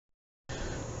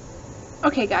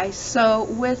Okay guys, so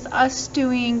with us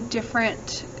doing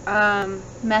different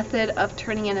method of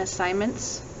turning in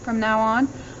assignments from now on,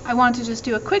 I want to just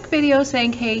do a quick video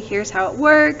saying, hey, here's how it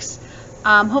works.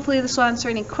 Hopefully this will answer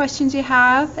any questions you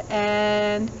have,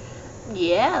 and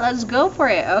yeah, let's go for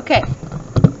it. Okay.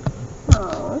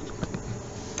 Oh.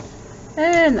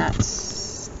 And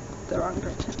that's the wrong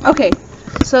direction. Okay,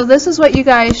 so this is what you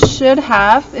guys should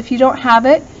have. If you don't have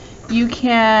it, you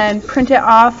can print it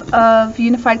off of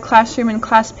Unified Classroom and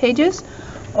class pages,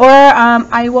 or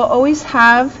I will always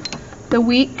have the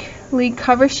weekly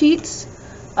cover sheets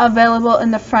available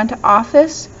in the front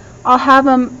office. I'll have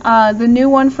them, the new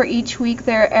one for each week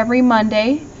there every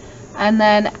Monday, and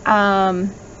then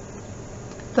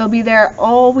they'll be there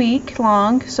all week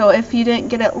long. So if you didn't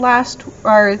get it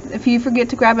or if you forget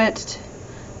to grab it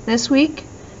this week,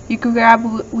 you can grab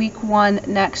week 1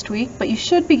 next week, but you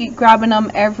should be grabbing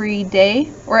them every day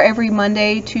or every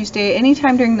Monday, Tuesday,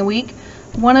 anytime during the week.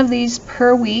 One of these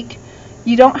per week.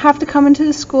 You don't have to come into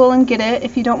the school and get it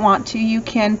if you don't want to. You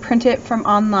can print it from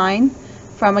online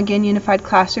from, again, Unified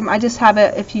Classroom. I just have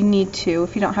it if you need to,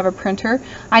 if you don't have a printer.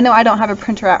 I know I don't have a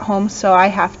printer at home, so I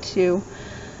have to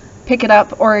pick it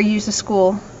up or use the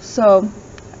school. So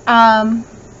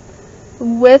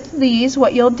with these,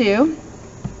 what you'll do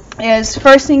is,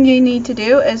 first thing you need to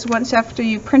do is, once after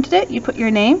you printed it, you put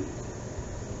your name,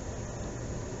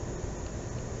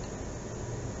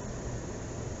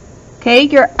 okay,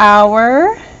 your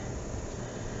hour,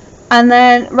 and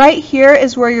then right here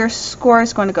is where your score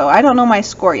is going to go. I don't know my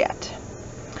score yet.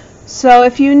 So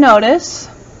if you notice,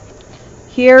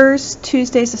 here's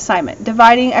Tuesday's assignment,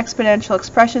 Dividing Exponential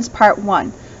Expressions Part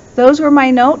 1. Those were my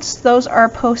notes. Those are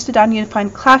posted on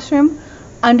Unified Classroom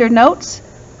under Notes.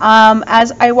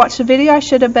 As I watched the video, I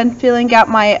should have been filling out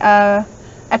my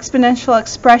exponential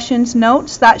expressions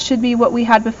notes. That should be what we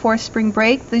had before spring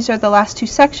break. These are the last 2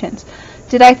 sections.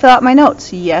 Did I fill out my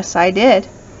notes? Yes, I did.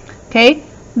 Okay,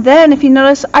 then if you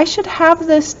notice, I should have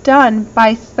this done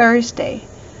by Thursday.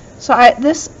 So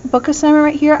this book assignment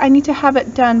right here, I need to have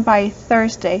it done by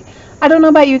Thursday. I don't know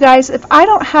about you guys. If I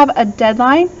don't have a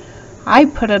deadline, I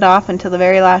put it off until the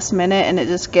very last minute and it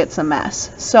just gets a mess.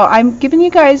 So I'm giving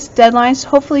you guys deadlines,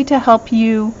 hopefully to help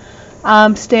you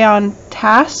stay on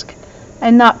task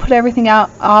and not put everything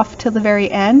off till the very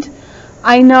end.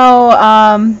 I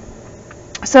know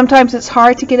sometimes it's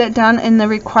hard to get it done in the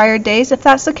required days. If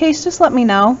that's the case, just let me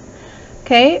know.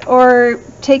 Okay, or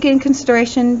take in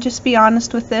consideration, just be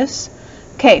honest with this.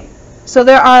 Okay, so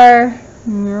there are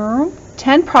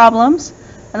 10 problems,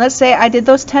 and let's say I did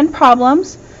those 10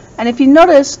 problems. And if you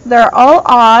notice, they're all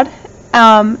odd,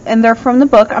 and they're from the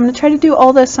book. I'm going to try to do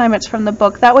all the assignments from the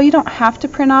book. That way you don't have to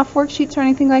print off worksheets or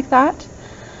anything like that.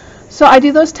 So I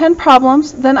do those 10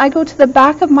 problems. Then I go to the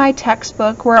back of my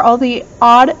textbook where all the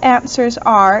odd answers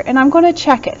are, and I'm going to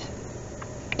check it.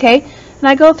 Okay? And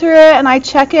I go through it, and I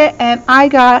check it, and I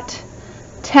got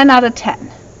 10 out of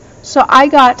 10. So I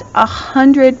got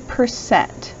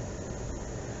 100%.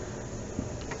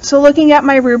 So looking at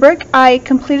my rubric, I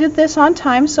completed this on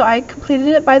time, so I completed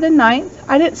it by the 9th.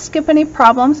 I didn't skip any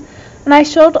problems, and I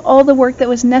showed all the work that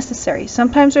was necessary.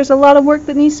 Sometimes there's a lot of work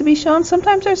that needs to be shown,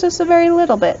 sometimes there's just a very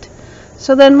little bit.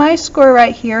 So then my score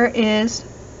right here is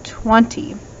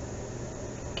 20.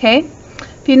 Okay?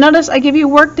 If you notice, I give you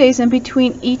work days in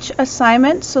between each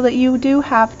assignment so that you do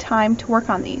have time to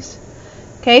work on these.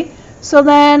 Okay? So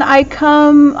then I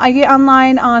get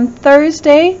online on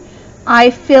Thursday.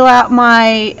 I fill out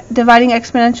my Dividing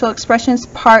Exponential Expressions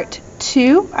Part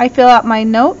 2. I fill out my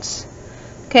notes.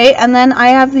 Okay, and then I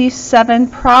have these 7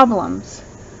 problems.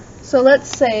 So let's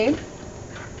say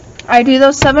I do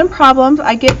those 7 problems.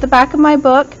 I get the back of my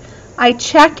book. I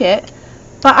check it,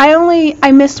 but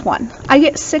I missed one. I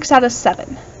get 6 out of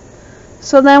 7.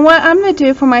 So then what I'm going to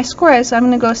do for my score is I'm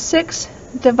going to go 6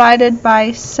 divided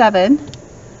by 7.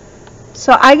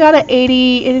 So I got an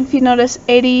 80, and if you notice,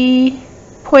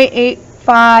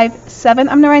 80.857. I'm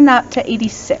going to round that to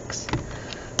 86.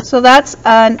 So that's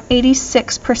an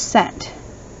 86%.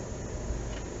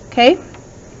 Okay?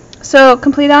 So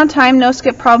complete on time, no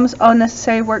skip problems, all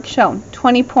necessary work shown.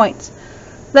 20 points.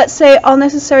 Let's say all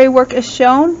necessary work is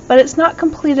shown, but it's not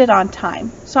completed on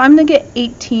time. So I'm going to get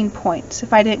 18 points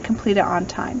if I didn't complete it on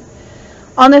time.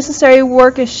 All necessary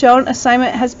work is shown,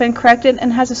 assignment has been corrected,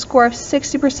 and has a score of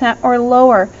 60% or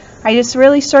lower. I just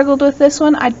really struggled with this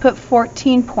one. I'd put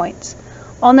 14 points.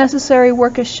 All necessary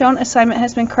work is shown, assignment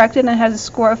has been corrected, and has a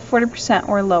score of 40%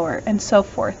 or lower, and so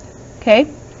forth. Okay?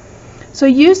 So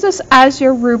use this as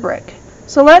your rubric.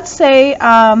 So let's say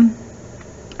I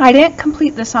didn't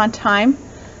complete this on time,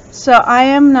 so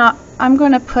I'm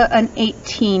going to put an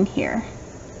 18 here.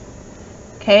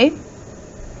 Okay?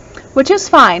 which is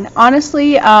fine.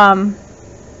 Honestly,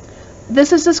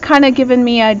 this is just kind of giving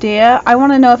me an idea. I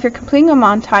want to know if you're completing them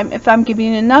on time, if I'm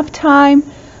giving you enough time.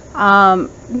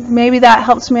 Maybe that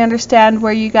helps me understand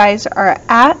where you guys are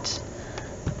at.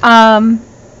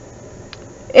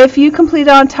 If you complete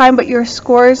on time but your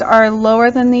scores are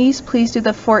lower than these, please do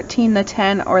the 14, the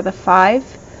 10, or the 5.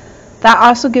 That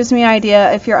also gives me an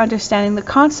idea if you're understanding the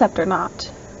concept or not.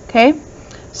 Okay,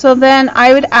 so then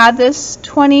I would add this.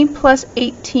 20 plus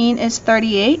 18 is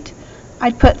 38.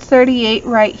 I'd put 38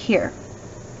 right here.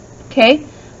 Okay,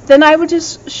 then I would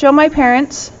just show my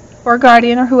parents or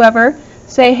guardian or whoever,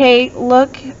 say, hey,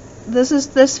 look, this is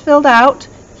this filled out.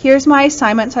 Here's my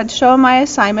assignments. I'd show them my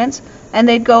assignments, and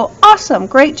they'd go, awesome,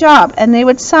 great job, and they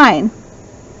would sign.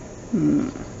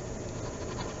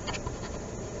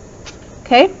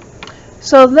 Okay,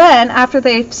 so then after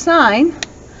they've signed,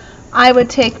 I would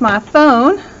take my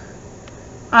phone,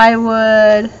 I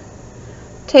would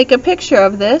take a picture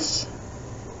of this.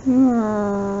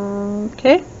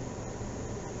 Okay,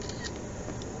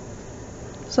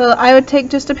 so I would take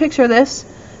just a picture of this,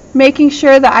 making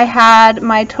sure that I had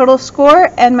my total score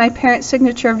and my parent's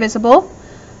signature visible.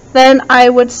 Then I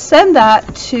would send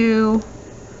that to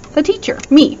the teacher,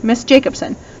 me, Miss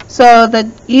Jacobson. So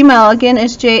the email again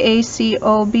is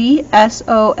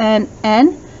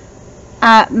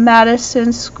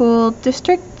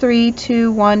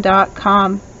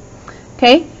jacobson@madisonschooldistrict321.com.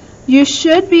 Okay, you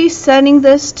should be sending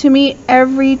this to me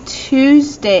every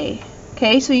Tuesday.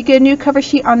 Okay, so you get a new cover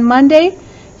sheet on Monday.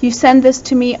 You send this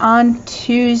to me on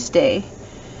Tuesday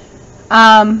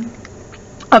of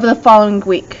the following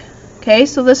week. Okay,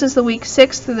 so this is the week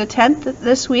 6th through the 10th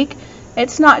this week.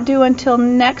 It's not due until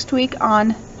next week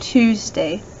on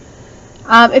Tuesday.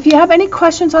 If you have any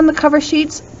questions on the cover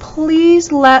sheets,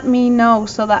 please let me know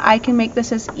so that I can make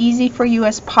this as easy for you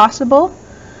as possible.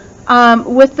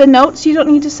 With the notes, you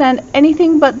don't need to send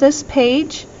anything but this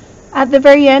page. At the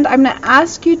very end, I'm going to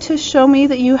ask you to show me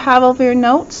that you have all of your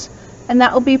notes, and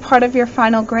that will be part of your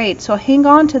final grade. So hang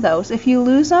on to those. If you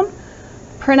lose them,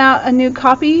 print out a new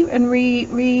copy and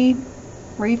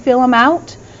refill them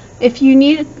out. If you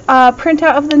need a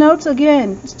printout of the notes,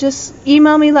 again, just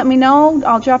email me, let me know.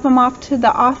 I'll drop them off to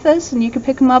the office, and you can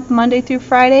pick them up Monday through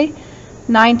Friday,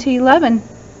 9 to 11.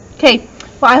 Okay,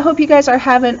 well, I hope you guys are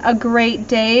having a great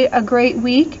day, a great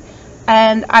week,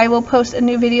 and I will post a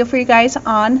new video for you guys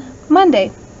on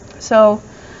Monday. So,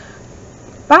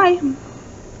 bye.